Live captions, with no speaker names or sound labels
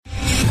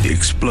The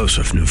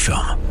explosive new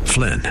film,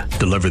 Flynn,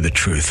 deliver the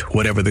truth,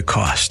 whatever the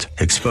cost,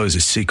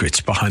 exposes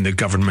secrets behind the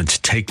government's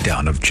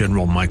takedown of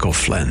General Michael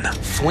Flynn.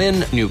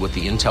 Flynn knew what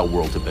the intel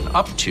world had been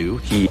up to.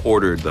 He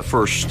ordered the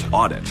first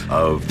audit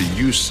of the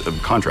use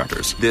of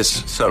contractors.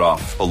 This set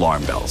off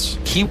alarm bells.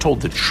 He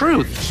told the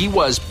truth. He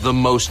was the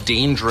most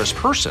dangerous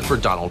person for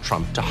Donald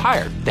Trump to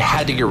hire. They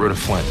had to get rid of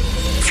Flynn.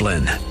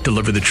 Flynn,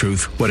 deliver the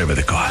truth, whatever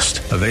the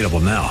cost. Available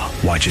now.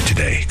 Watch it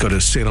today. Go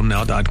to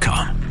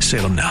salemnow.com.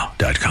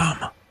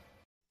 salemnow.com.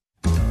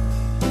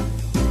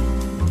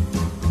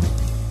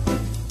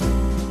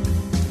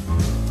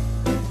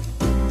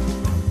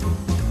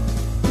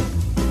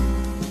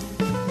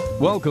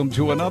 Welcome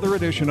to another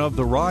edition of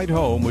The Ride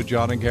Home with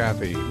John and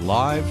Kathy,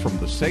 live from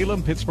the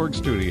Salem-Pittsburgh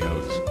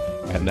studios.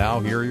 And now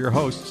here are your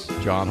hosts,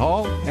 John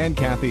Hall and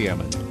Kathy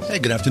Emmons. Hey,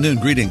 good afternoon.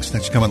 Greetings.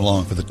 Thanks for coming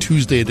along for the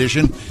Tuesday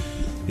edition.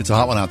 It's a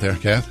hot one out there,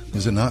 Kath,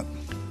 is it not?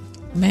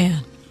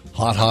 Man.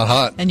 Hot, hot,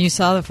 hot. And you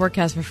saw the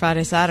forecast for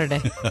Friday,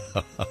 Saturday.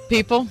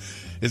 People.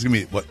 It's going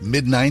to be, what,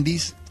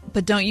 mid-90s?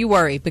 But don't you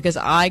worry, because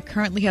I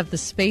currently have the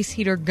space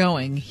heater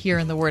going here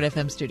in the Word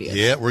FM studios.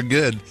 Yeah, we're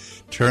good.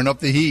 Turn up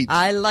the heat.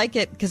 I like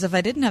it, because if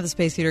I didn't have the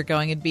space heater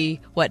going, it'd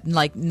be,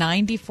 like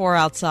 94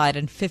 outside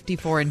and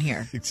 54 in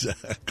here.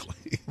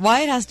 Exactly.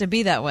 Why it has to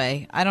be that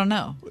way, I don't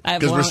know.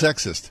 Because we're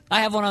sexist.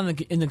 I have one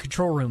in the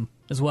control room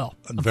as well.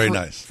 Very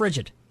nice.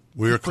 Frigid.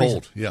 We're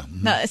cold, yeah.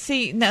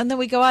 Mm-hmm. And then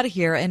we go out of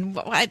here, and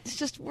it's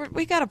just,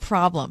 we got a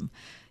problem.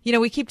 You know,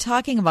 we keep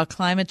talking about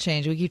climate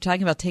change. We keep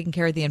talking about taking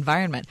care of the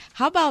environment.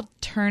 How about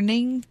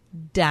turning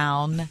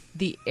down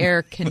the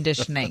air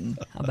conditioning?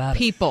 How about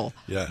people?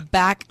 Yeah.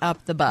 Back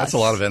up the bus. That's a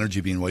lot of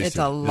energy being wasted. It's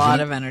a lot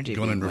of energy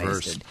going being in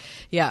reverse. wasted.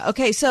 Yeah.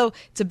 Okay. So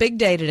it's a big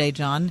day today,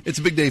 John. It's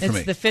a big day for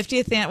me. It's the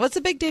 50th. What's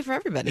a big day for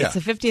everybody? Yeah. It's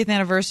the 50th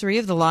anniversary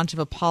of the launch of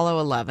Apollo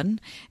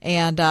 11,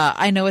 and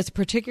I know it's a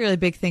particularly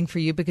big thing for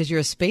you because you're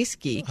a space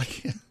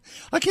geek.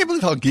 I can't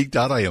believe how geeked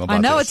out I am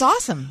about this. I know, it's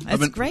awesome.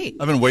 It's great.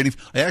 I've been waiting.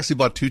 I actually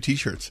bought 2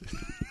 T-shirts.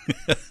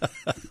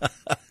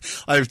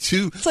 I have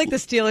 2. It's like the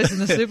Steelers in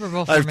the Super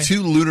Bowl for I have me.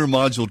 2 lunar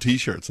module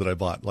T-shirts that I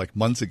bought like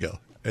months ago.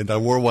 And I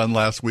wore one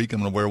last week. I'm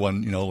going to wear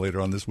one, later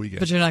on this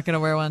weekend. But you're not going to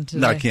wear one today?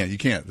 No, I can't. You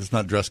can't. It's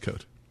not dress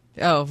code.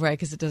 Oh, right,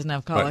 because it doesn't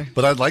have collar. Right.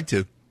 But I'd like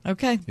to.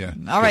 Okay. Yeah.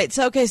 All right.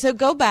 So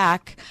go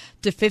back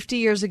to 50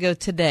 years ago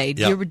today.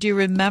 Do you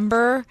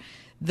remember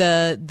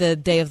the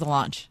day of the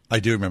launch? I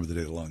do remember the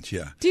day of the launch,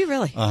 yeah. Do you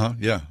really?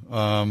 Yeah.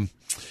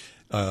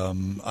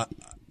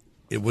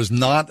 It was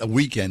not a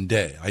weekend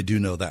day. I do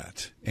know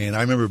that. And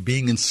I remember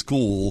being in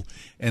school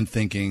and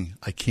thinking,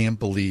 I can't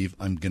believe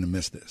I'm going to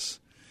miss this.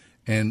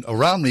 And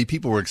around me,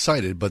 people were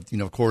excited. But,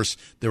 of course,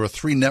 there were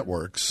 3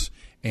 networks,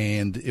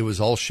 and it was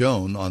all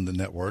shown on the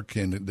network,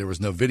 and there was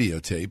no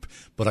videotape.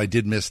 But I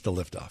did miss the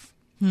liftoff.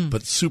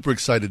 But super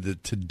excited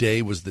that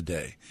today was the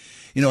day.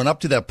 And up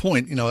to that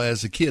point,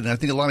 as a kid, and I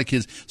think a lot of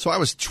kids, so I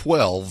was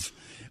 12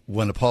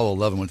 when Apollo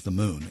 11 went to the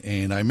moon.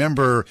 And I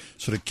remember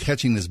sort of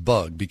catching this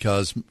bug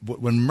because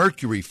when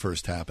Mercury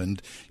first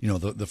happened,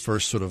 the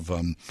first sort of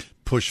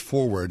push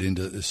forward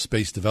into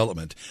space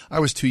development, I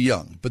was too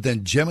young. But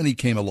then Gemini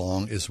came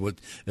along as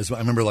I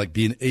remember like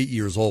being 8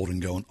 years old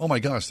and going, oh my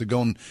gosh, they're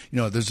going,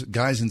 there's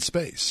guys in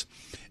space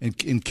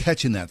and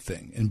catching that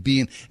thing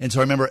and so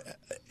I remember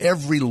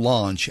every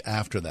launch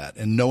after that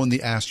and knowing the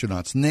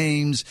astronauts'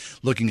 names,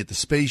 looking at the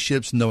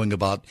spaceships, knowing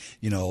about,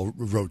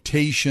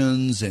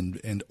 rotations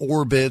and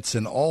orbits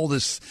and all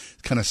this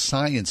kind of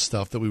science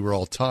stuff that we were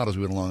all taught as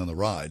we went along on the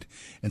ride.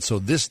 And so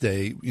this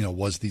day,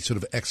 was the sort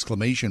of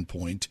exclamation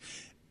point,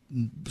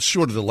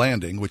 short of the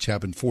landing, which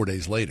happened 4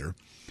 days later.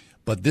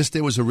 But this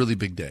day was a really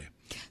big day.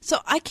 So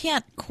I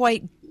can't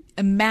quite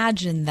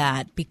imagine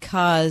that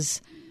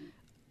because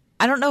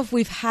I don't know if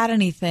we've had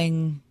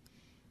anything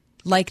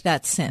like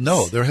that since.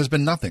 No, there has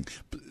been nothing.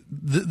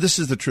 This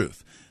is the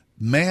truth.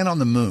 Man on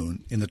the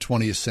moon in the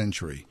 20th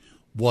century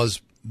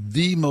was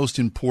the most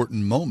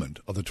important moment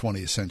of the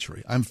 20th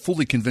century. I'm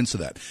fully convinced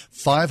of that.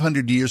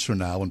 500 years from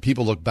now, when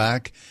people look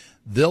back,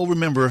 they'll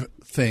remember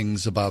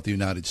things about the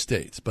United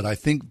States. But I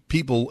think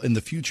people in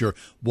the future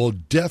will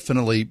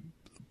definitely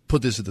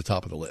put this at the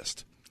top of the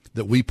list,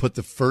 that we put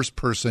the first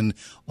person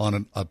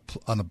on a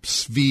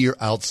sphere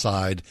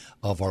outside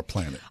of our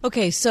planet.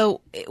 Okay,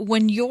 so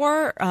when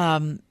you're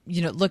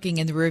looking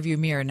in the rearview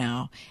mirror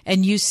now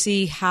and you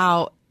see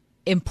how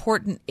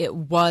important it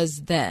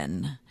was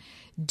then,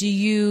 do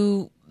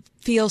you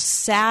feel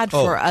sad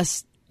for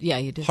us? Yeah,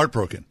 you do.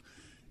 Heartbroken.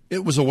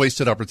 It was a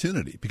wasted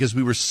opportunity because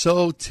we were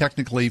so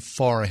technically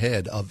far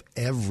ahead of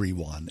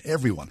everyone.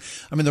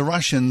 I mean, the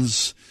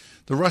Russians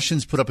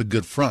put up a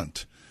good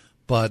front,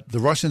 but the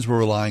Russians were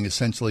relying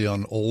essentially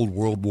on old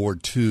World War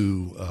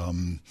II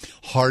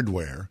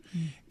hardware,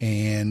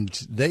 and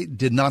they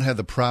did not have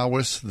the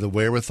prowess, the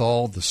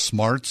wherewithal, the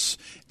smarts,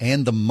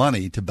 and the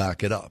money to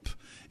back it up.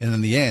 And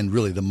in the end,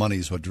 really, the money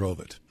is what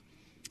drove it.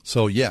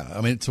 So, yeah,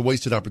 I mean, it's a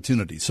wasted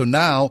opportunity. So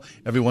now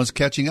everyone's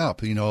catching up,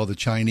 the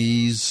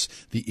Chinese,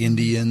 the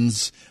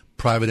Indians,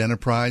 private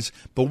enterprise.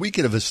 But we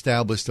could have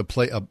established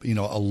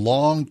a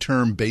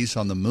long-term base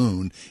on the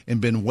moon and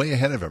been way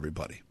ahead of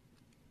everybody.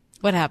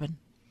 What happened?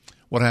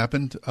 what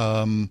happened.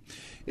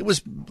 It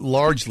was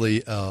largely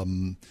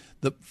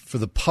for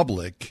the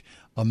public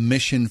a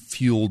mission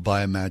fueled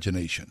by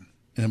imagination.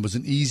 And it was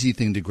an easy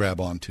thing to grab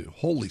onto.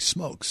 Holy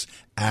smokes.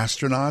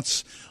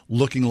 Astronauts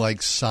looking like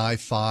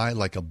sci-fi,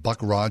 like a Buck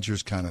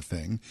Rogers kind of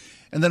thing.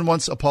 And then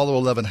once Apollo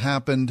 11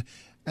 happened,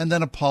 and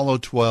then Apollo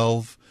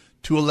 12,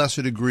 to a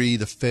lesser degree,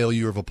 the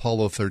failure of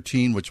Apollo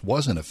 13, which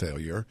wasn't a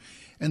failure,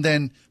 and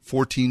then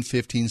 14,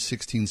 15,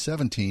 16,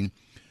 17.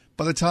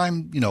 By the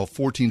time,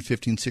 14,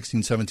 15,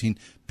 16, 17,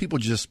 people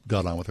just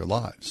got on with their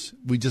lives.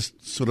 We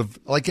just sort of,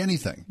 like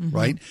anything,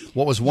 right?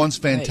 What was once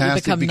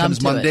fantastic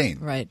becomes mundane.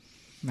 Right.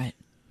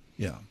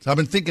 Yeah. So I've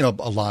been thinking a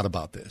lot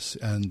about this.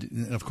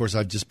 And of course,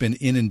 I've just been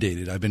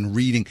inundated. I've been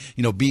reading,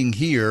 being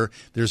here,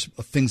 there's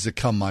things that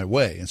come my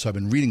way. And so I've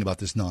been reading about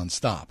this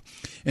nonstop.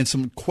 And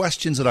some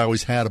questions that I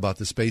always had about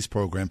the space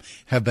program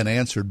have been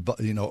answered,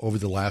 over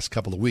the last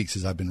couple of weeks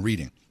as I've been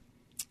reading.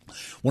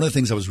 One of the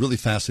things I was really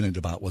fascinated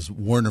about was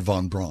Wernher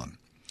von Braun.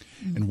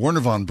 And Wernher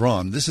von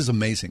Braun, this is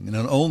amazing. And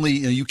not only,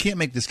 you can't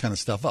make this kind of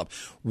stuff up.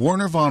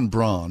 Wernher von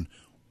Braun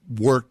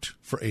worked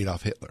for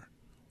Adolf Hitler.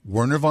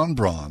 Wernher von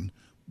Braun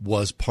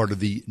was part of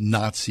the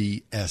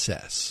Nazi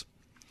SS.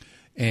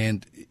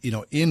 And,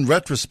 in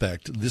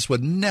retrospect, this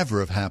would never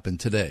have happened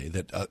today,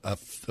 that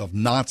a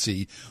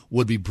Nazi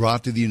would be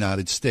brought to the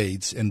United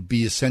States and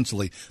be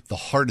essentially the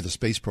heart of the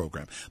space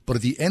program. But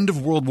at the end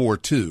of World War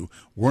II,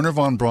 Wernher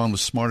von Braun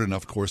was smart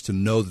enough, of course, to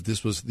know that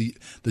this was the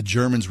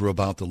Germans were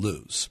about to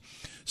lose.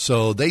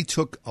 So they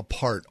took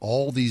apart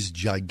all these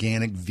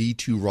gigantic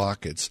V-2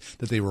 rockets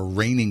that they were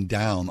raining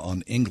down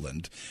on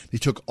England. They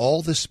took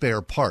all the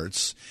spare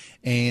parts,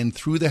 and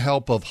through the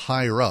help of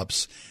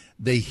higher-ups,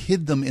 they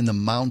hid them in the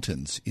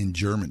mountains in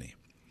Germany.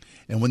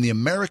 And when the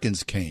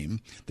Americans came,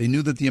 they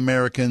knew that the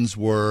Americans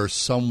were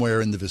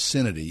somewhere in the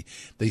vicinity.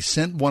 They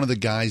sent one of the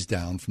guys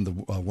down from the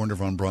Wernher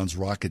von Braun's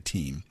rocket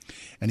team,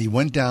 and he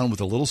went down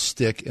with a little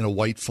stick and a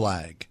white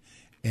flag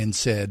and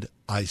said,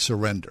 "I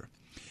surrender."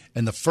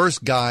 And the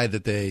first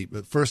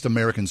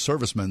American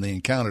serviceman they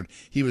encountered,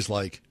 he was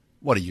like,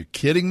 "What, are you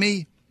kidding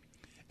me?"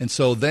 And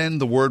so then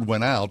the word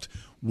went out,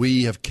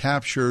 we have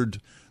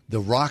captured the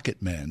rocket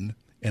men,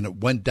 and it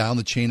went down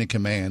the chain of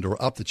command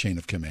or up the chain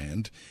of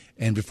command.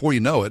 And before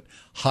you know it,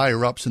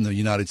 higher ups in the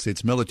United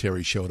States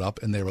military showed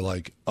up, and they were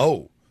like,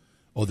 oh,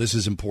 this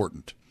is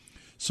important.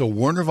 So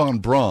Wernher von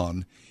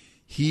Braun,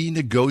 he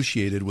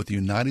negotiated with the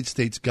United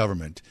States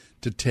government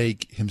to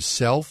take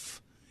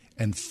himself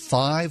and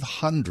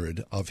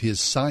 500 of his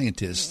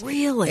scientists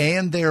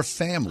and their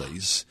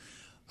families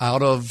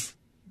out of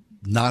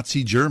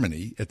Nazi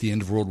Germany at the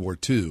end of World War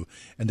II,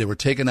 and they were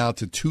taken out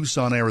to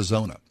Tucson,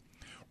 Arizona,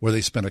 where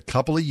they spent a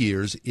couple of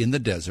years in the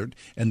desert,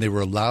 and they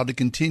were allowed to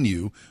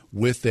continue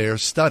with their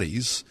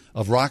studies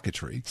of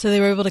rocketry. So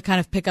they were able to kind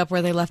of pick up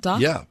where they left off?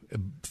 Yeah,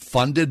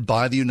 funded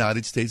by the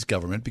United States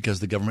government, because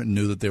the government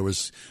knew that there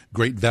was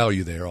great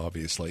value there,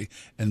 obviously.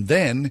 And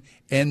then,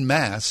 en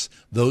masse,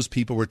 those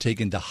people were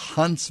taken to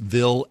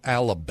Huntsville,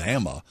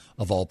 Alabama,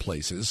 of all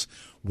places,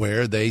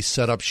 where they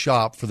set up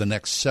shop for the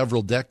next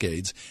several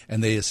decades,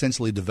 and they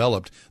essentially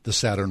developed the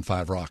Saturn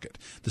V rocket.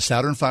 The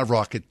Saturn V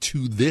rocket,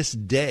 to this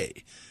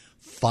day,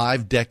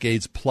 5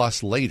 decades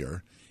plus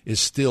later,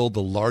 is still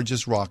the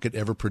largest rocket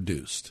ever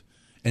produced,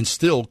 and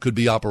still could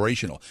be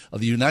operational.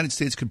 The United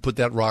States could put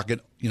that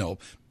rocket,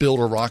 build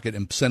a rocket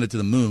and send it to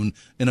the moon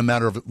in a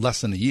matter of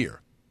less than a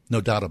year.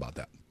 No doubt about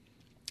that.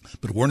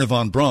 But Wernher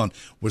von Braun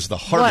was the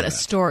heart of that. What a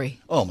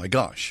story. Oh, my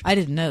gosh. I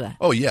didn't know that.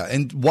 Oh, yeah.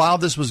 And while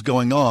this was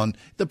going on,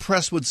 the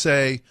press would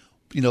say,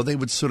 they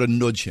would sort of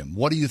nudge him.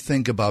 What do you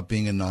think about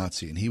being a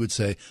Nazi? And he would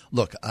say,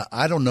 look,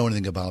 I don't know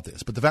anything about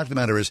this. But the fact of the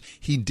matter is,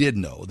 he did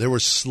know. There were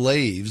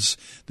slaves,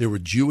 there were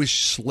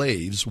Jewish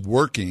slaves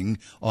working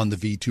on the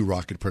V-2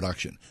 rocket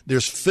production.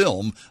 There's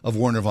film of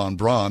Wernher von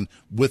Braun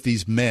with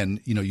these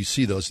men. You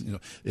see those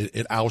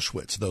at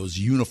Auschwitz, those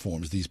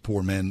uniforms these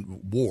poor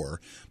men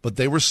wore. But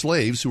they were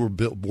slaves who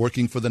were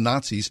working for the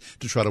Nazis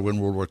to try to win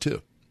World War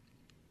II.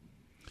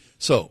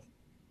 So,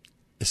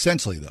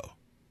 essentially, though,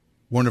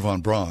 Wernher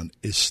von Braun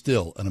is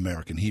still an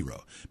American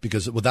hero,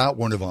 because without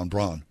Wernher von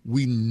Braun,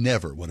 we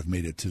never would have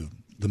made it to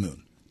the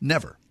moon.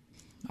 Never.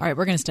 All right,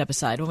 we're going to step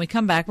aside. When we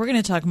come back, we're going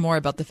to talk more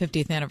about the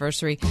 50th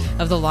anniversary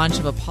of the launch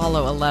of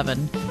Apollo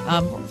 11.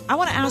 I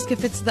want to ask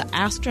if it's the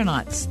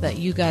astronauts that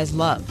you guys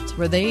loved.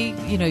 Were they,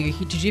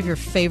 did you have your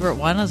favorite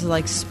one as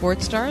like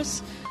sports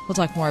stars? We'll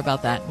talk more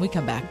about that when we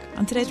come back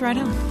on today's Ride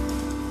Home.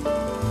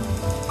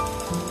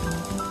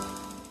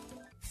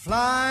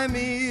 Fly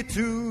me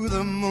to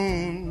the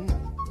moon.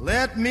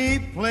 Let me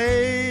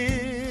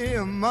play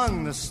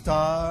among the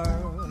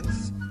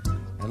stars,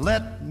 and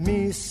let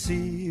me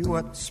see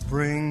what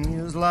spring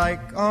is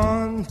like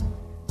on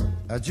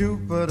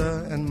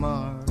Jupiter and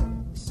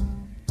Mars.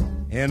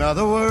 In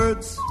other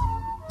words,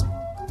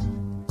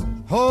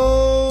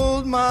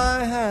 hold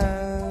my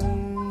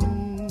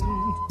hand.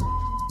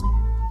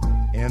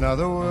 In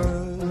other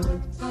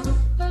words,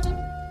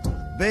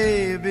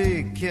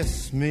 baby,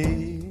 kiss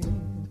me.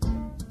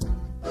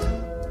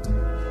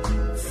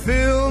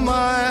 Fill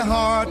my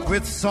heart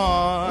with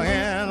song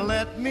and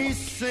let me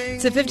sing.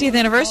 It's the 50th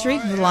anniversary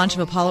of the launch of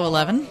Apollo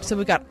 11, so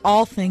we've got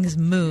all things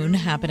moon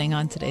happening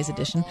on today's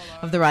edition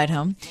of The Ride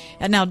Home.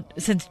 And now,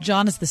 since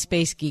John is the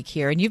space geek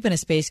here, and you've been a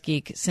space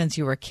geek since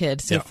you were a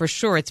kid, so for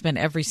sure it's been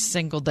every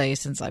single day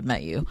since I've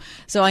met you.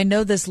 So I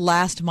know this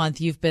last month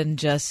you've been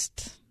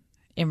just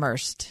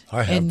immersed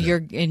in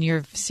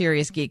your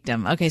serious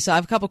geekdom. Okay, so I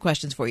have a couple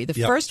questions for you. The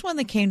first one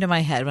that came to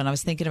my head when I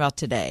was thinking about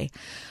today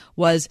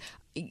was,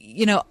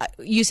 you know,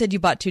 you said you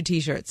bought 2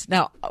 T-shirts.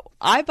 Now,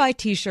 I buy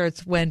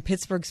T-shirts when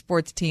Pittsburgh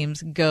sports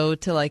teams go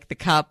to like the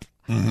Cup,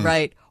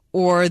 right?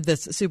 Or the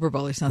Super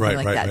Bowl or something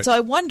like that. Right. So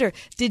I wonder,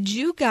 did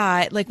you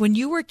guys, like when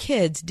you were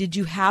kids, did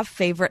you have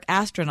favorite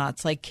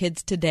astronauts like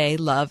kids today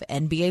love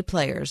NBA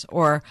players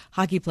or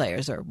hockey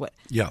players or what?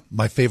 Yeah,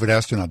 my favorite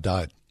astronaut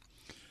died.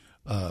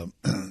 I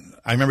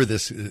remember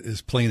this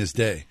as plain as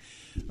day.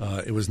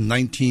 It was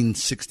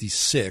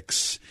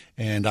 1966,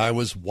 and I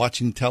was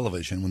watching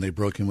television when they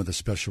broke in with a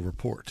special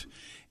report.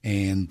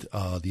 And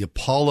the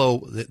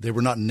Apollo, they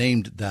were not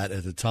named that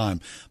at the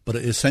time, but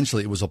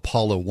essentially it was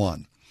Apollo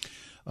 1.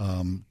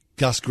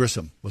 Gus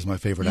Grissom was my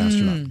favorite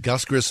astronaut.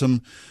 Gus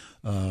Grissom,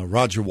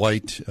 Roger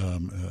White,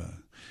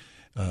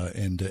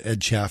 and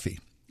Ed Chaffee.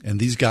 And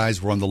these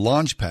guys were on the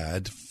launch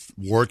pad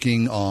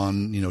working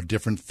on,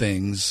 different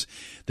things.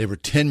 They were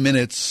 10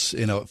 minutes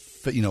in a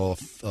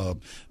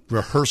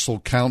rehearsal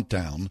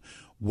countdown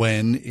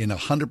when in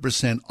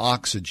 100%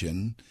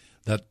 oxygen,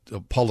 that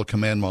Apollo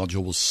command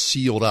module was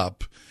sealed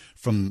up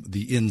from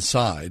the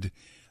inside.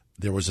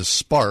 There was a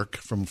spark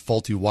from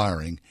faulty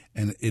wiring,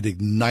 and it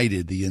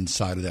ignited the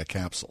inside of that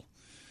capsule.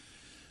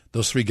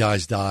 Those 3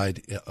 guys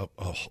died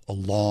a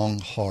long,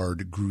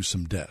 hard,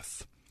 gruesome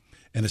death.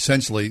 And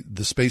essentially,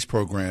 the space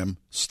program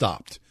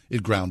stopped.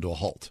 It ground to a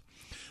halt.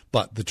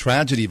 But the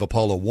tragedy of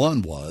Apollo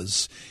 1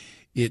 was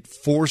it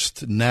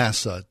forced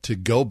NASA to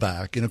go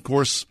back. And, of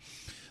course,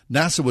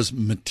 NASA was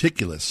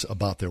meticulous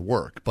about their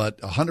work. But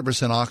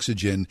 100%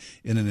 oxygen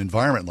in an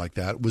environment like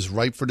that was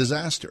ripe for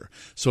disaster.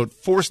 So it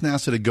forced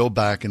NASA to go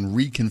back and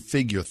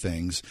reconfigure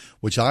things,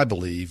 which I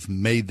believe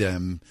made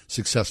them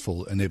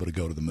successful and able to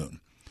go to the moon.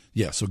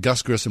 Yeah, so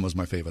Gus Grissom was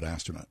my favorite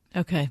astronaut.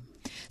 Okay.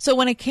 So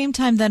when it came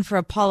time then for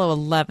Apollo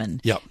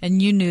 11,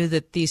 and you knew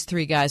that these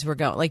 3 guys were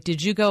going, like,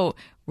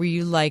 were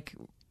you like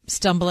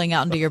stumbling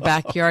out into your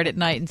backyard at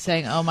night and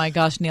saying, oh my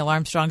gosh, Neil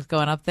Armstrong's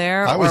going up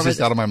there? I was just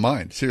out of my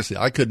mind. Seriously,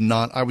 I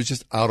was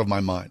just out of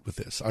my mind with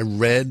this. I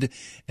read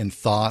and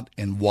thought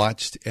and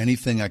watched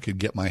anything I could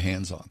get my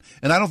hands on.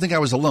 And I don't think I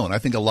was alone. I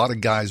think a lot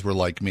of guys were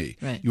like me.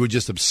 Right. You were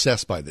just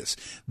obsessed by this.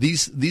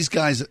 These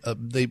guys,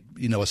 they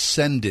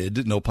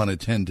ascended, no pun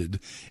intended,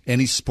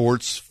 any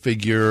sports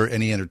figure,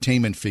 any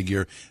entertainment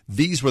figure.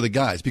 These were the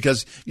guys.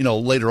 Because,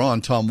 later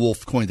on, Tom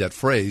Wolfe coined that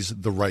phrase,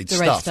 the right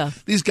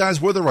stuff. These guys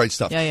were the right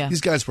stuff. Yeah.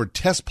 These guys were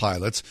test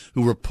pilots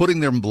who were putting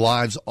their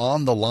lives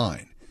on the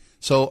line.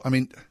 So, I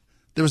mean,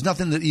 there was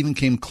nothing that even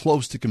came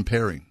close to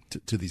comparing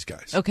to these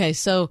guys. Okay,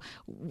 so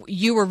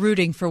you were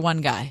rooting for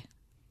one guy.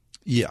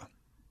 Yeah,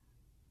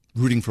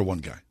 rooting for one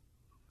guy.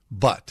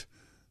 But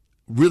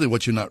really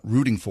what you're not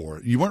rooting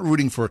for, you weren't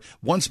rooting for,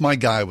 once my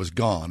guy was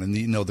gone and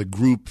the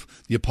group,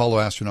 the Apollo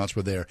astronauts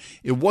were there,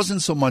 it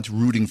wasn't so much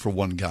rooting for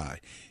one guy.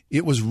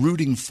 It was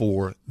rooting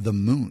for the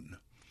moon.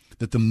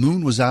 That the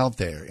moon was out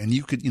there, and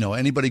you could,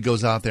 anybody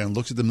goes out there and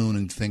looks at the moon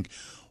and think,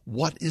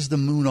 what is the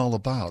moon all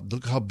about?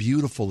 Look how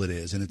beautiful it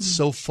is, and it's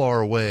so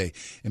far away,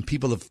 and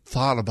people have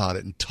thought about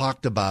it and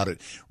talked about it,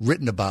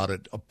 written about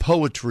it,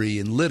 poetry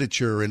and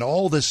literature and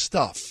all this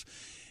stuff.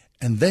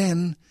 And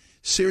then,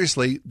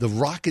 seriously, the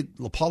rocket,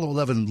 Apollo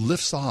 11,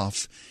 lifts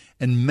off,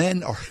 and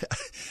men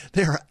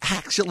they're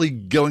actually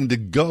going to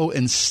go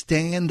and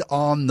stand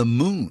on the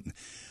moon.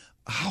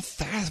 How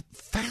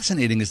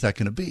fascinating is that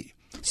going to be?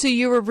 So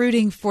you were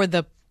rooting for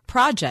the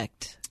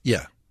project,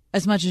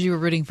 as much as you were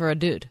rooting for a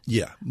dude.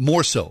 Yeah,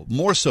 more so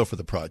for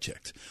the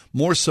project,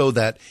 more so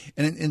that,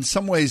 and in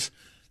some ways,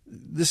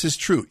 this is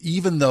true.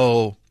 Even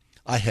though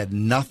I had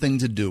nothing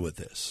to do with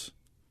this,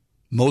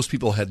 most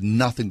people had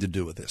nothing to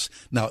do with this.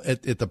 Now,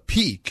 at the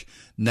peak,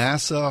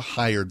 NASA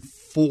hired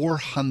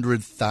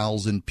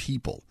 400,000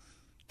 people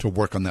to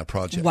work on that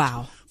project.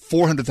 Wow,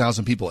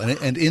 400,000 people,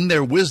 and in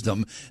their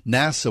wisdom,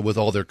 NASA, with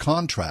all their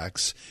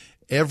contracts.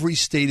 Every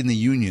state in the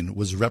union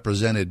was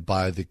represented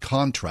by the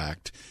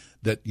contract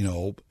that,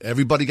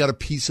 everybody got a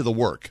piece of the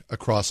work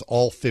across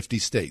all 50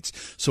 states.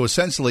 So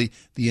essentially,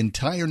 the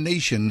entire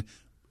nation,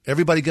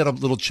 everybody got a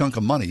little chunk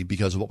of money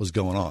because of what was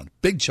going on.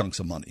 Big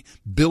chunks of money,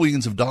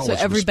 billions of dollars.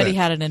 So everybody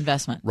had an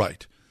investment.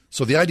 Right.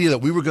 So the idea that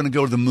we were going to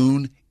go to the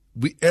moon,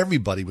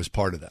 everybody was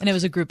part of that. And it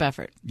was a group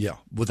effort. Yeah,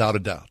 without a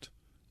doubt.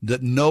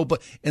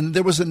 And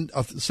there was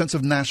a sense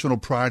of national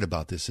pride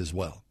about this as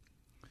well.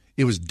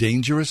 It was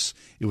dangerous.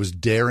 It was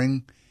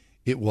daring.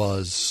 It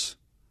was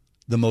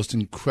the most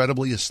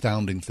incredibly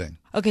astounding thing.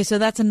 Okay, so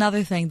that's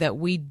another thing that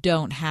we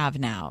don't have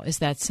now, is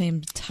that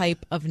same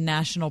type of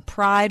national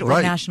pride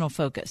or national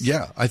focus.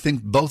 Yeah, I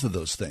think both of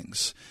those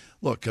things.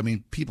 Look, I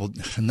mean, people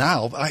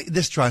now,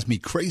 this drives me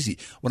crazy.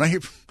 When I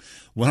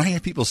hear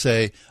people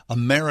say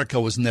America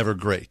was never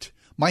great,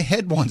 my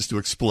head wants to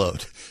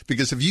explode,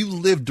 because if you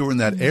lived during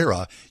that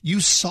era, you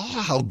saw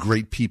how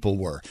great people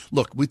were.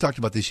 Look, we talked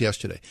about this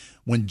yesterday.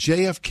 When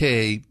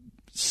JFK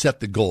set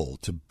the goal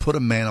to put a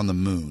man on the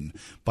moon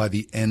by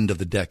the end of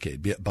the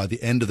decade, by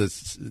the end of the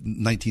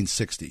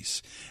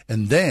 1960s.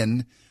 And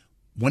then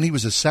when he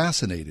was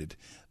assassinated,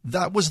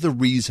 that was the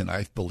reason,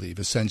 I believe,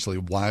 essentially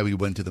why we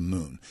went to the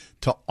moon,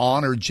 to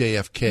honor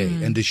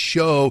JFK and to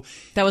show.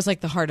 That was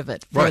like the heart of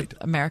it for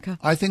America?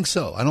 I think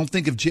so. I don't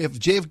think if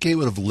JFK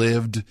would have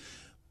lived,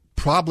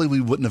 probably we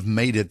wouldn't have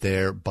made it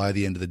there by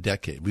the end of the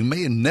decade. We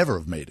may never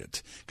have made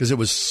it because it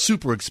was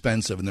super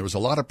expensive and there was a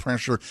lot of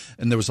pressure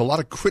and there was a lot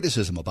of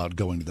criticism about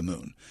going to the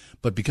moon.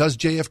 But because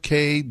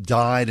JFK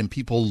died and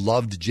people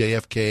loved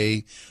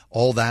JFK,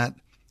 all that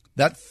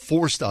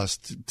forced us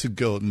to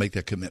go and make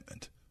that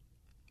commitment.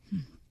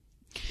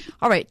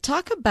 All right.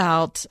 Talk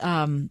about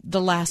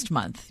the last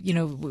month. You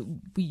know,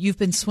 you've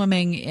been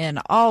swimming in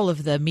all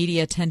of the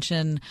media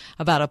attention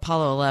about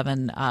Apollo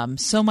 11.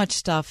 So much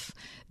stuff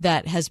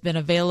that has been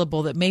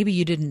available that maybe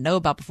you didn't know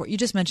about before. You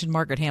just mentioned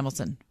Margaret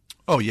Hamilton.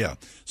 Oh, yeah.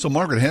 So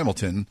Margaret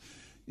Hamilton,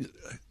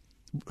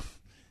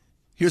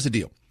 here's the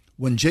deal.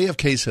 When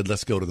JFK said,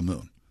 let's go to the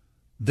moon,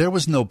 there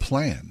was no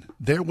plan.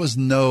 There was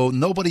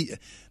nobody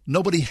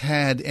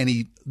had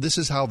any, this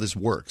is how this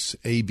works,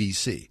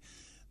 ABC.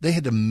 They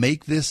had to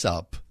make this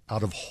up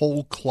out of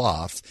whole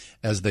cloth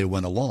as they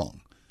went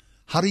along.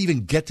 How to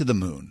even get to the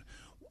moon?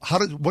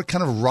 What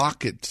kind of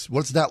rocket?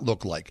 What does that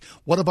look like?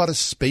 What about a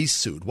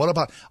spacesuit? What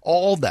about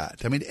all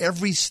that? I mean,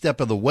 every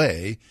step of the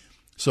way.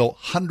 So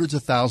hundreds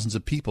of thousands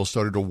of people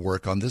started to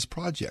work on this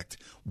project,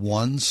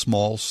 one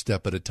small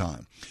step at a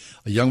time.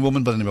 A young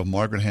woman by the name of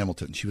Margaret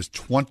Hamilton. She was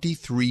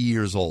 23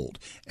 years old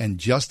and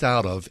just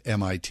out of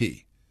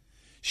MIT.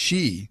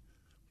 She,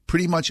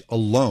 pretty much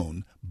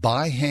alone,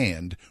 by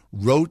hand,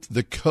 wrote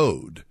the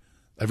code.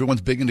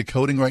 Everyone's big into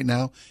coding right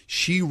now.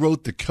 She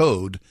wrote the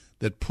code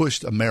that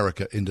pushed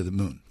America into the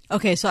moon.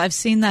 Okay, so I've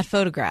seen that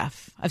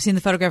photograph. I've seen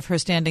the photograph of her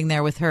standing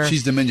there with her.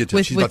 She's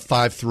diminutive. She's about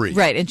 5'3".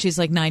 Right, and she's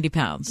like 90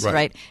 pounds,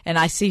 right? And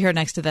I see her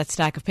next to that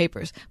stack of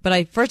papers. But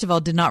I, first of all,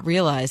 did not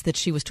realize that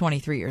she was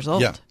 23 years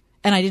old. Yeah.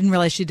 And I didn't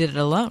realize she did it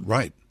alone.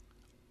 Right.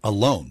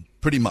 Alone,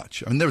 pretty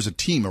much. I mean, there was a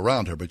team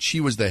around her, but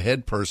she was the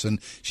head person.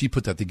 She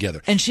put that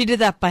together. And she did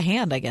that by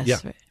hand, I guess. Yeah.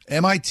 Right?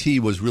 MIT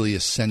was really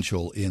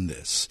essential in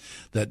this,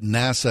 that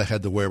NASA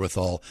had the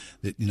wherewithal,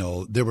 that, you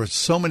know, there were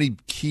so many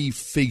key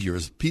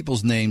figures,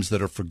 people's names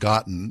that are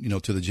forgotten, you know,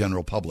 to the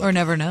general public. Or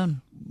never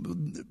known.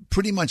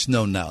 Pretty much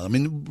known now. I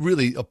mean,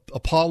 really,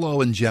 Apollo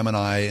and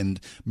Gemini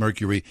and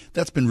Mercury,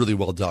 that's been really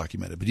well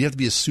documented. But you have to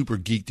be a super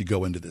geek to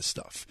go into this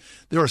stuff.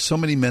 There are so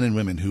many men and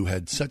women who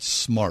had such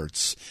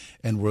smarts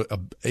and were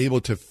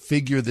able to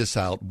figure this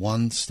out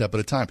one step at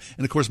a time.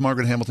 And, of course,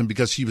 Margaret Hamilton,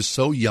 because she was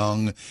so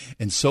young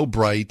and so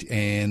bright,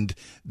 and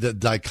the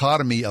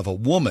dichotomy of a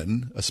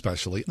woman,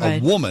 especially, a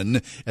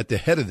woman at the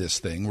head of this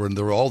thing, where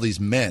there were all these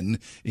men,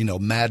 you know,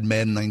 Mad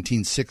Men,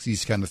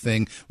 1960s kind of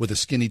thing, with the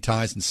skinny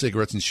ties and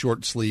cigarettes and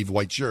short sleeve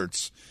white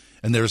shirts.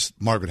 And there's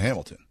Margaret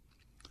Hamilton.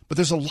 But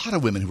there's a lot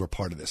of women who are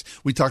part of this.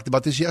 We talked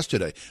about this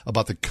yesterday,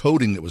 about the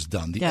coding that was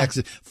done, the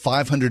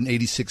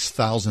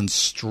 586,000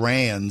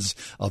 strands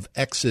of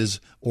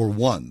X's or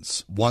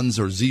ones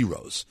or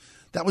zeros.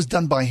 That was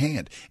done by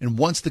hand. And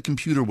once the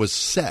computer was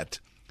set,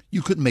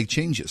 you couldn't make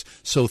changes.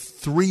 So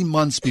 3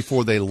 months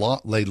before they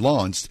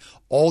launched,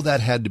 all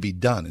that had to be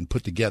done and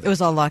put together. It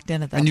was all locked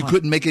in at that point. And you point.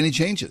 couldn't make any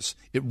changes.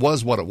 It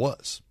was what it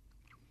was.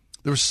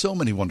 There were so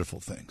many wonderful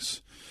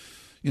things.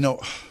 You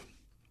know,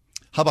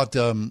 how about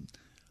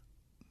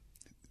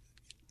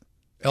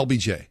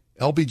LBJ?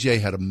 LBJ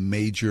had a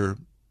major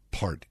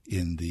part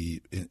in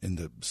the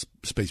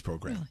space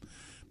program. Really?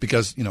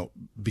 Because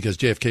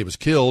JFK was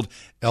killed,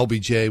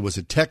 LBJ was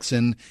a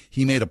Texan.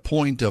 He made a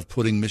point of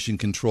putting mission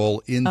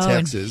control in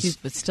Texas.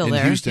 But still in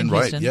there. Houston, in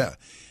Houston. Right, yeah.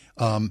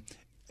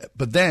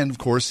 But then, of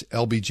course,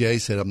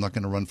 LBJ said, I'm not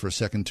going to run for a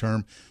second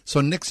term. So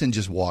Nixon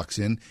just walks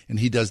in, and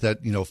he does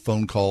that,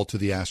 phone call to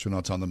the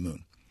astronauts on the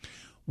moon.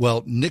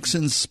 Well,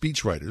 Nixon's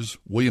speechwriters,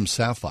 William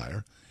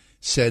Safire,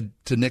 said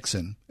to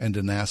Nixon and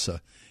to NASA,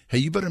 hey,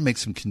 you better make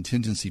some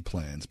contingency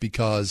plans,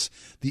 because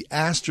the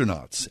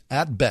astronauts,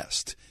 at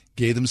best,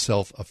 gave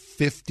themselves a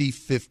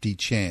 50-50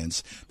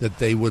 chance that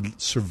they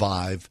would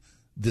survive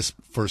this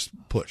first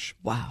push.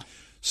 Wow.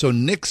 So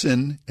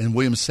Nixon and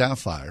William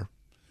Safire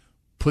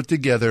put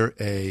together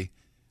a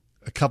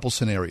couple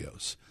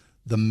scenarios.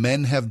 The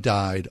men have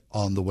died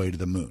on the way to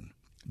the moon.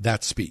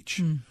 That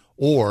speech.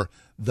 Or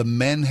the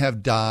men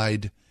have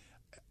died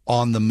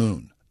on the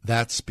moon.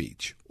 That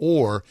speech.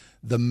 Or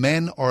the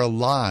men are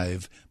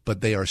alive,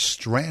 but they are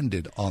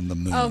stranded on the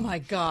moon. Oh, my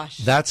gosh.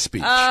 That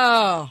speech.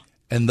 Oh.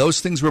 And those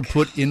things were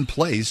put in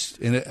place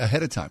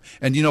ahead of time.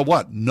 And you know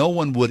what? No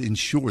one would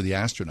insure the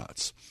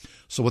astronauts.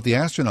 So what the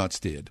astronauts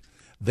did,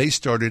 they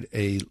started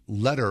a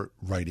letter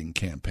writing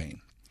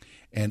campaign.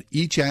 And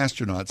each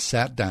astronaut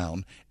sat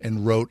down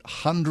and wrote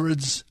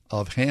hundreds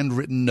of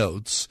handwritten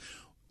notes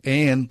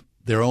and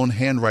their own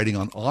handwriting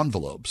on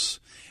envelopes.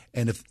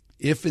 And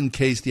if in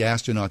case the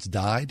astronauts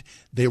died,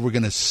 they were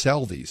going to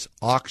sell these,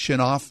 auction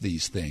off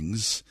these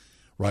things,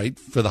 right,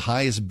 for the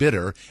highest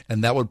bidder,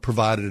 and that would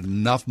provide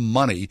enough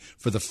money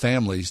for the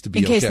families to be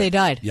okay. In case they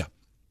died. Yeah.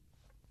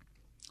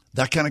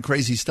 That kind of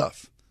crazy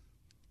stuff.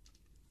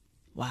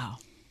 Wow.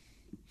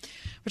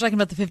 We're talking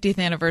about the 50th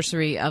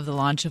anniversary of the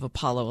launch of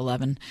Apollo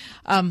 11.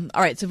 All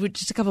right, so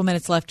just a couple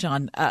minutes left,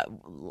 John.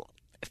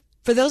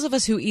 For those of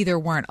us who either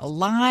weren't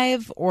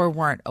alive or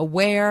weren't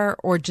aware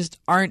or just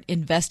aren't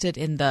invested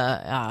in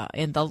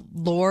the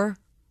lore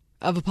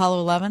of Apollo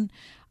 11,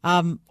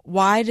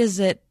 why does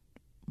it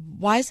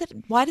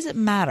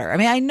matter? I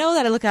mean, I know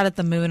that I look out at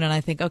the moon and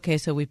I think, okay,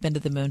 so we've been to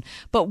the moon,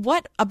 but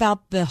what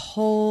about the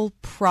whole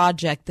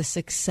project, the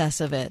success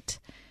of it,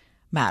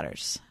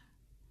 matters?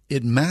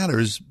 It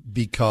matters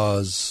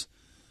because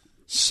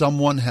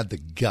someone had the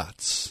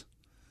guts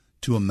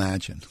to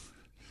imagine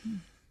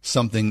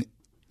something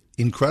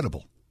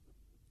incredible,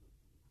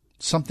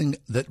 something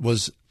that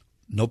was,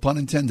 no pun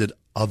intended,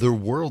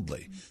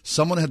 otherworldly.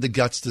 Someone had the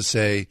guts to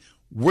say,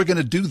 we're going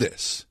to do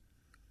this.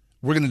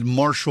 We're going to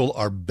marshal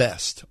our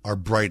best, our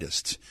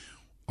brightest,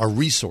 our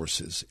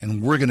resources,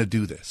 and we're going to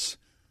do this.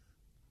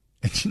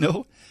 And, you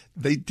know,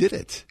 they did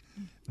it.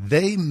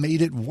 They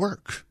made it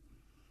work.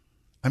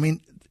 I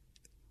mean,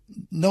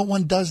 no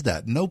one does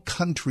that. No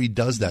country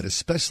does that,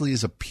 especially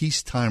as a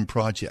peacetime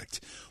project.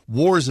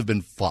 Wars have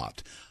been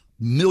fought.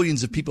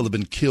 Millions of people have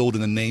been killed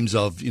in the names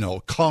of,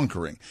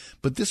 conquering.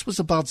 But this was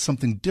about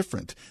something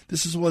different.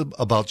 This is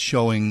about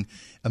showing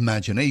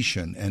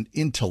imagination and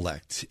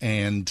intellect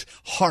and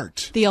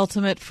heart. The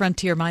ultimate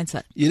frontier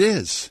mindset. It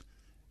is.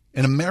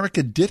 And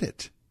America did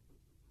it.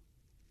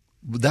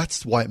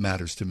 That's why it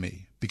matters to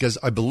me, because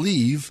I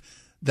believe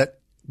that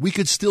we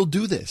could still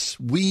do this.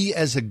 We,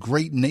 as a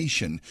great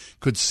nation,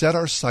 could set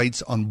our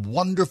sights on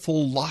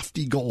wonderful,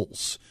 lofty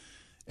goals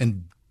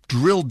and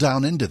drill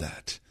down into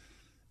that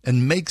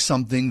and make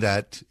something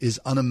that is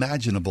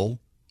unimaginable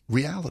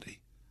reality.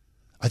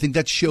 I think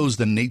that shows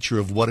the nature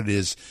of what it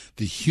is,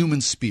 the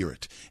human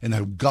spirit, and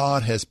how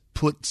God has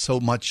put so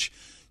much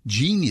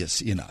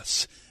genius in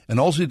us. And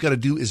all we've got to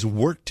do is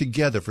work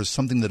together for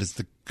something that is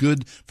the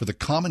good, for the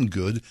common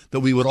good,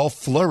 that we would all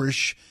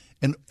flourish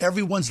and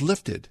everyone's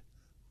lifted.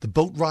 The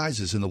boat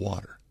rises in the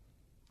water.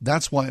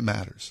 That's why it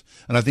matters.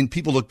 And I think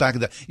people look back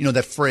at that,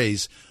 that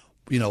phrase,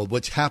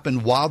 what's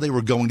happened while they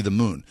were going to the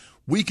moon.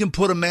 We can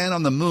put a man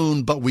on the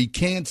moon, but we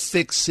can't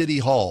fix City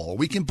Hall.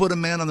 We can put a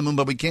man on the moon,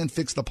 but we can't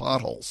fix the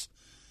potholes.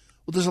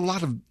 Well, there's a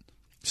lot of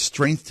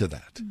strength to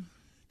that,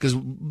 because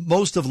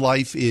most of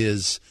life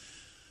it's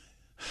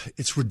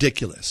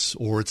ridiculous,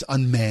 or it's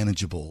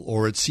unmanageable,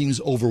 or it seems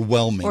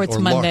overwhelming. Or it's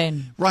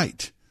mundane.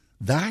 Right.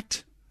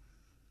 That,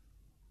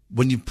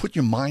 when you put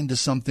your mind to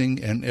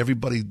something and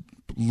everybody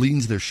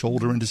leans their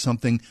shoulder into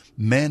something,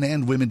 men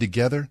and women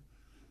together,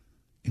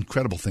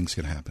 incredible things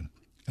can happen.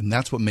 And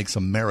that's what makes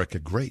America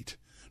great.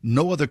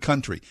 No other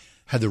country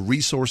had the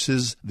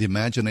resources, the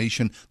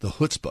imagination, the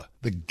chutzpah,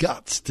 the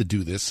guts to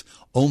do this.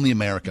 Only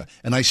America.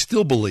 And I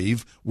still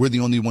believe we're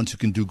the only ones who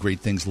can do great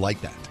things like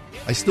that.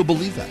 I still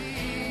believe that,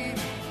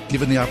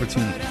 given the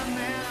opportunity.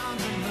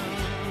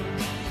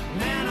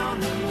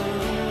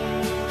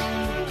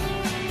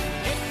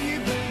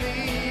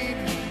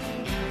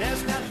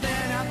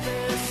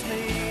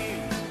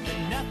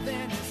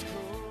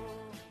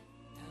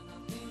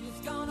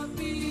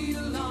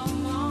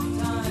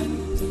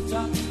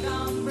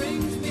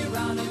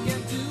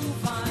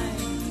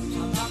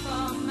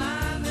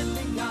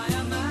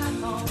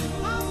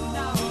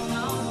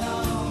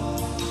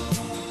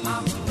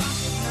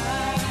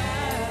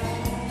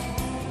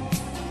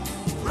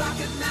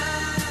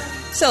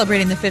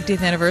 Celebrating the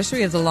 50th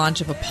anniversary of the launch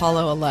of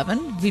Apollo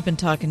 11. We've been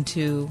talking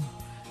to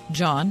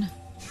John.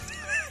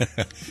 We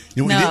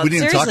didn't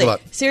even talk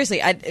about...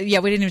 Seriously, we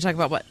didn't even talk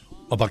about what?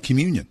 About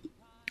communion.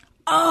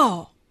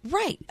 Oh,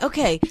 right.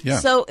 Okay. Yeah.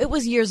 So it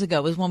was years ago.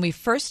 It was when we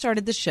first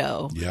started the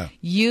show. Yeah.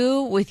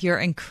 You, with your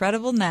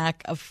incredible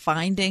knack of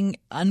finding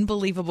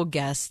unbelievable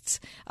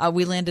guests,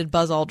 we landed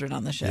Buzz Aldrin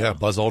on the show. Yeah,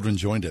 Buzz Aldrin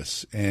joined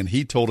us, and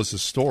he told us a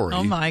story.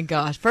 Oh, my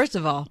gosh. First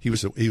of all,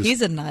 he's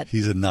a nut.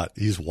 He's a nut.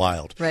 He's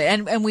wild. Right.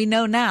 And we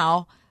know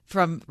now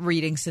from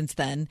reading since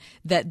then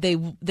that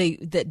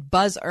that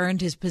Buzz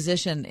earned his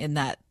position in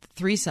that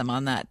threesome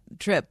on that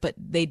trip, but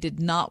they did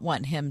not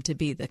want him to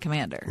be the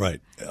commander. Right.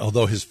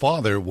 Although his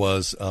father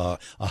was a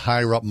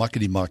higher-up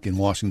muckety-muck in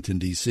Washington,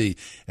 D.C.,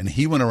 and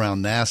he went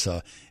around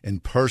NASA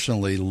and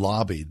personally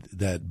lobbied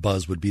that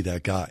Buzz would be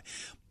that guy.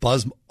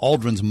 Buzz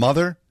Aldrin's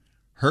mother,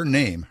 her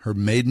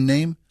maiden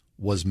name,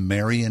 was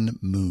Marion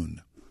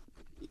Moon.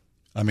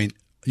 I mean,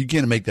 you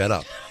can't make that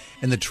up.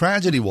 And the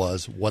tragedy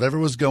was, whatever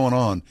was going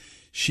on,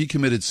 she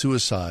committed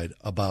suicide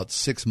about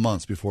 6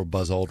 months before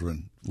Buzz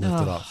Aldrin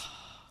lifted off.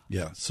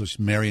 Yeah, so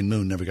Marion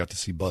Moon never got to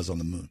see Buzz on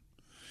the moon.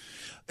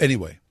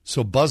 Anyway,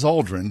 so Buzz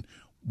Aldrin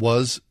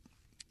was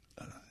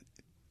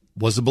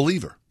a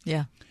believer.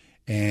 Yeah.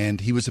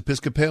 And he was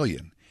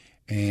Episcopalian.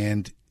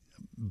 And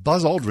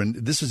Buzz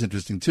Aldrin, this is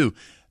interesting too,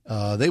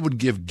 they would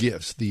give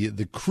gifts.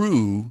 The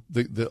crew,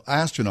 the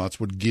astronauts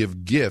would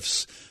give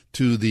gifts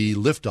to the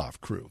liftoff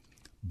crew.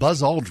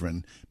 Buzz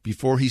Aldrin,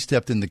 before he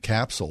stepped in the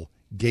capsule,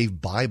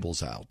 gave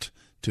Bibles out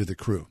to the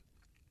crew.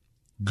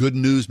 Good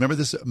news. Remember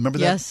this? Remember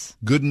that? Yes.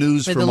 Good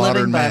news for the modern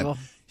Living man. Bible.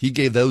 He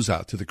gave those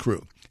out to the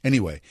crew.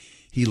 Anyway,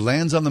 he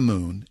lands on the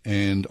moon,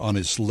 and on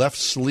his left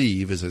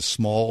sleeve is a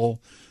small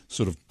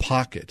sort of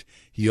pocket.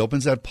 He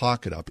opens that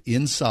pocket up.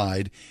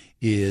 Inside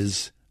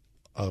is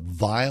a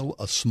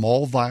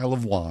small vial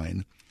of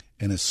wine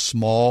and a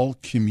small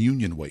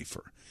communion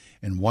wafer.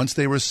 And once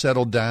they were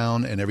settled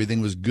down and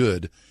everything was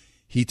good,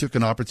 he took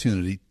an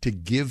opportunity to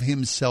give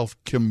himself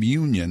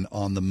communion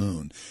on the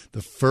moon.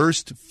 The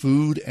first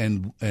food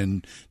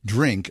and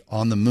drink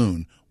on the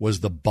moon was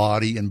the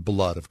body and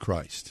blood of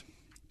Christ,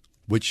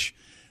 which,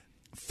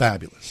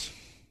 fabulous.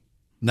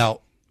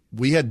 Now,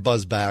 we had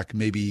Buzz back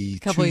maybe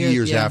 2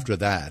 years after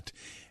that,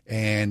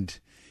 and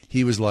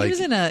he was like...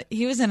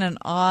 He was in an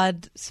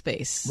odd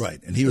space.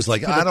 Right, and he was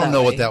like, I don't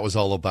know what that was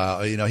all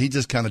about. He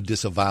just kind of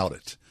disavowed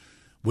it,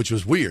 which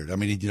was weird. I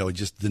mean, he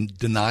just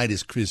denied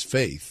his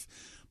faith.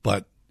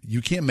 But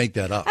you can't make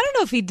that up. I don't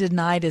know if he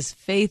denied his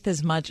faith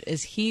as much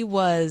as he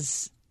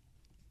was.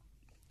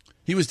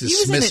 He was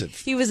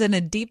dismissive. He was in a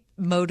deep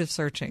mode of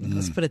searching.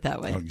 Let's put it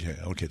that way.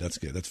 Okay, that's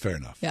good. That's fair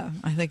enough. Yeah,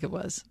 I think it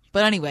was.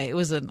 But anyway, it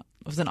was an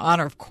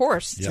honor, of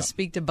course, to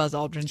speak to Buzz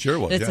Aldrin. Sure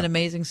was. It's an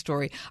amazing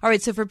story. All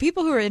right, so for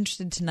people who are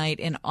interested tonight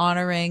in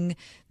honoring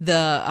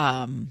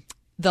the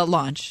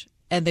launch,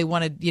 and they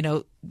wanted,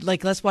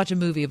 let's watch a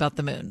movie about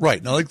the moon.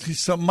 Right. Now,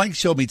 Mike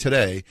showed me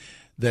today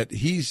that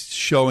he's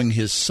showing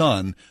his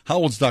son. How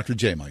old's Dr.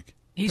 J, Mike?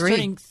 He's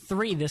turning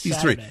 3 this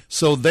Saturday. He's 3.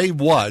 So they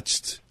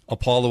watched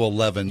Apollo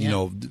 11,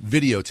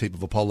 videotape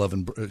of Apollo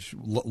 11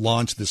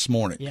 launch this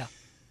morning. Yeah.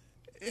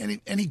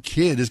 Any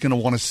kid is going to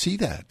want to see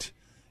that.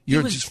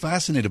 You're just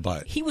fascinated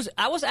by it.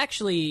 I was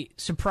actually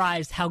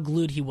surprised how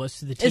glued he was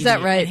to the TV. Is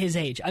that right? At his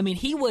age. I mean,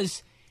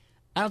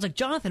 I was like,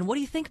 Jonathan, what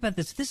do you think about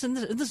this? This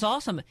is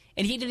awesome.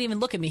 And he didn't even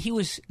look at me. He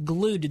was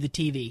glued to the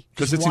TV.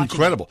 Because it's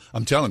incredible.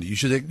 I'm telling you, you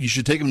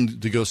should take him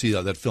to go see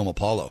that film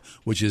Apollo,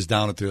 which is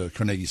down at the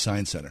Carnegie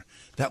Science Center.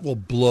 That will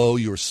blow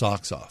your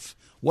socks off.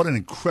 What an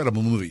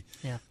incredible movie.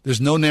 Yeah. There's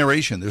no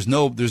narration. There's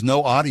no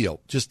audio.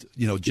 Just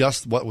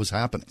what was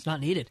happening. It's not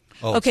needed.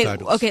 Oh, it's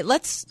fabulous. Okay,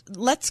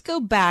 let's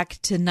go back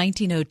to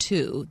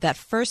 1902, that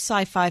first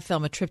sci-fi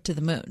film, A Trip to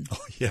the Moon.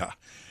 Oh, yeah.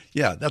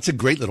 Yeah, that's a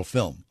great little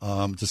film.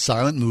 It's a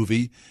silent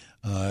movie.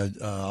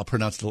 I'll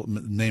pronounce the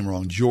name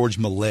wrong. George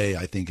Millet,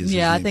 I think is his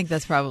name. I think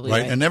that's probably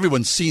right. And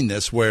everyone's seen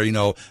this where,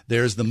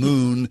 there's the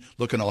moon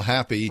looking all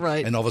happy.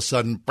 Right. And all of a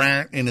sudden,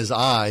 in his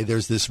eye,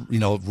 there's this,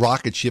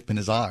 rocket ship in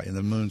his eye. And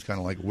the moon's kind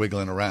of like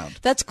wiggling around.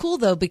 That's cool,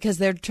 though, because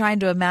they're trying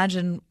to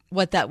imagine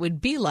what that would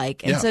be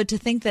like. And so to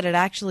think that it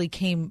actually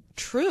came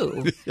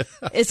true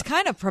is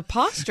kind of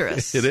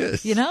preposterous. It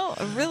is. It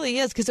really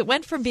is. Because it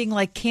went from being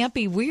like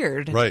campy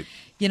weird. Right.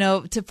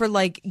 For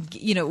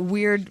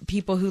weird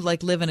people who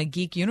live in a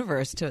geek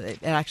universe to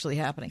it actually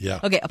happening. Yeah.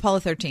 Okay, Apollo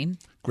 13.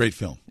 Great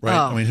film, right?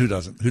 Oh. I mean, who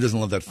doesn't? Who doesn't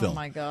love that film? Oh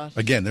my gosh!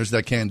 Again, there's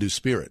that can-do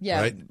spirit,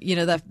 yeah,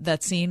 right?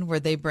 that scene where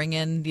they bring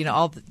in,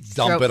 dump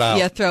it out.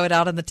 Yeah, throw it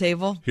out on the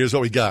table. Here's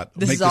what we got.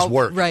 Make this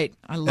work. Right.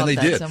 I love that. And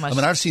they did so much. I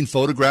mean, I've seen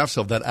photographs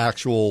of that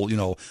actual,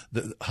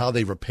 how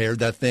they repaired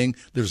that thing.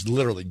 There's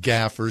literally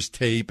gaffers,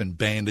 tape, and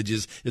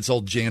bandages. It's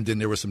all jammed in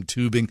there with some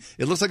tubing.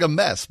 It looks like a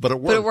mess, but it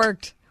worked. But it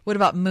worked. What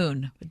about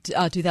Moon,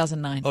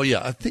 2009? Oh,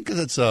 yeah. I think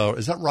that's,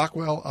 is that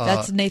Rockwell?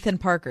 That's Nathan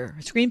Parker.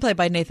 Screenplay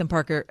by Nathan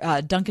Parker.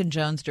 Duncan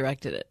Jones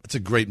directed it. It's a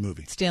great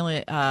movie.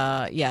 Stanley,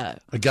 yeah.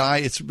 A guy,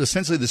 it's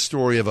essentially the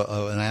story of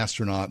an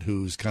astronaut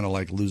who's kind of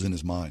like losing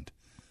his mind.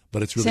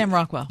 But it's really Sam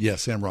Rockwell. Yeah,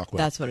 Sam Rockwell.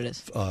 That's what it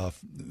is.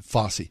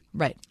 Fosse.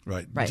 Right.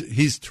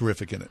 He's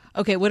terrific in it.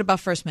 Okay, what about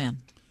First Man?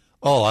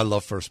 Oh, I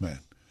love First Man.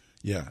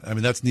 Yeah, I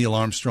mean that's Neil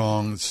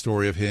Armstrong, the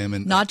story of him,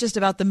 and not just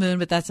about the moon,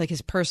 but that's like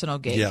his personal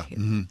gig. Yeah,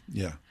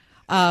 yeah.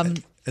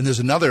 And there's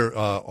another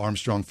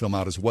Armstrong film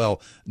out as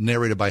well,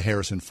 narrated by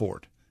Harrison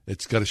Ford.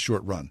 It's got a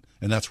short run,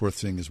 and that's worth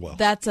seeing as well.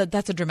 That's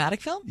a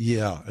dramatic film?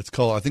 Yeah, I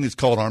think it's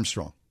called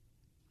Armstrong.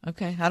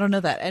 Okay, I don't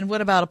know that. And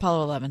what about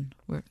Apollo 11?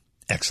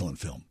 Excellent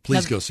film.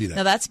 Please go see that.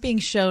 Now that's being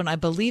shown, I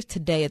believe,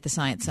 today at the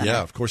Science Center.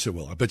 Yeah, of course it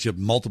will. I bet you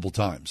multiple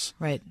times.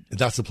 Right.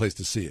 That's the place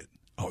to see it.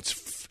 Oh,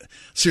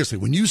 seriously,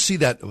 when you see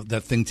that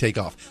thing take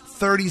off,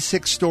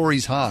 36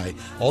 stories high,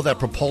 all that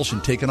propulsion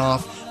taken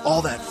off,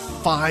 all that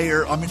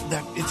fire, I mean,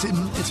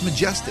 it's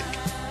majestic.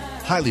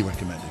 Highly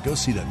recommended. Go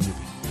see that movie.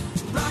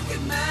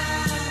 Rocket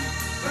Man,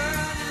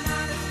 burning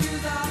out his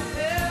fuse out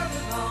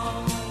every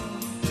home.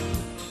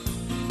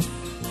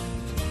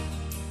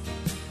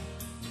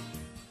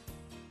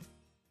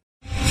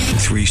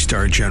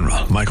 3-star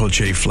General Michael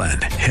J.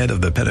 Flynn, head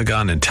of the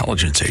Pentagon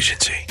Intelligence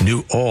Agency,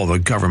 knew all the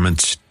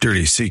government's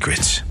dirty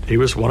secrets. He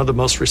was one of the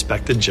most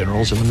respected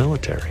generals in the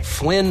military.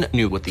 Flynn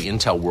knew what the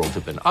intel world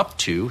had been up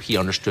to. He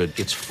understood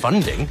its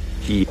funding.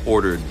 He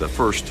ordered the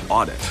first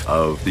audit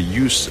of the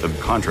use of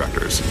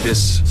contractors.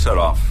 This set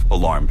off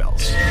alarm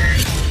bells.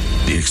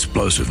 The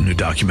explosive new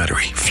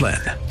documentary, Flynn,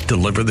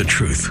 Deliver the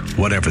Truth,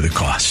 Whatever the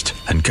Cost,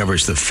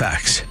 uncovers the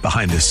facts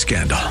behind this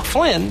scandal.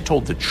 Flynn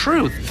told the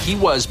truth. He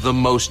was the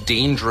most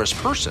dangerous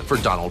person for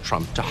Donald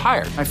Trump to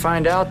hire. I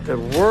find out the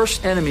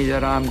worst enemy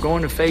that I'm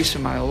going to face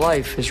in my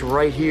life is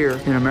right here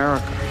in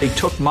America. They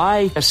took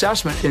my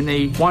assessment and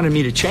they wanted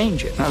me to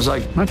change it. And I was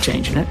like, I'm not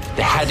changing it.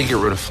 They had to get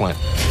rid of Flynn.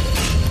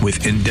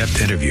 With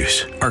in-depth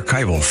interviews,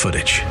 archival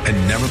footage, and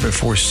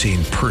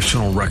never-before-seen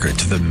personal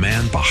records of the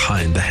man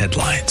behind the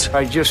headlines.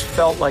 I just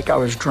felt like I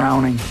was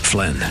drowning.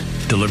 Flynn,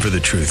 Deliver the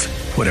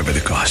Truth, Whatever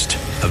the Cost.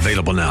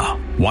 Available now.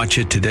 Watch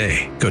it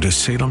today. Go to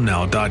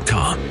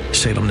salemnow.com.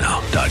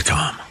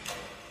 salemnow.com.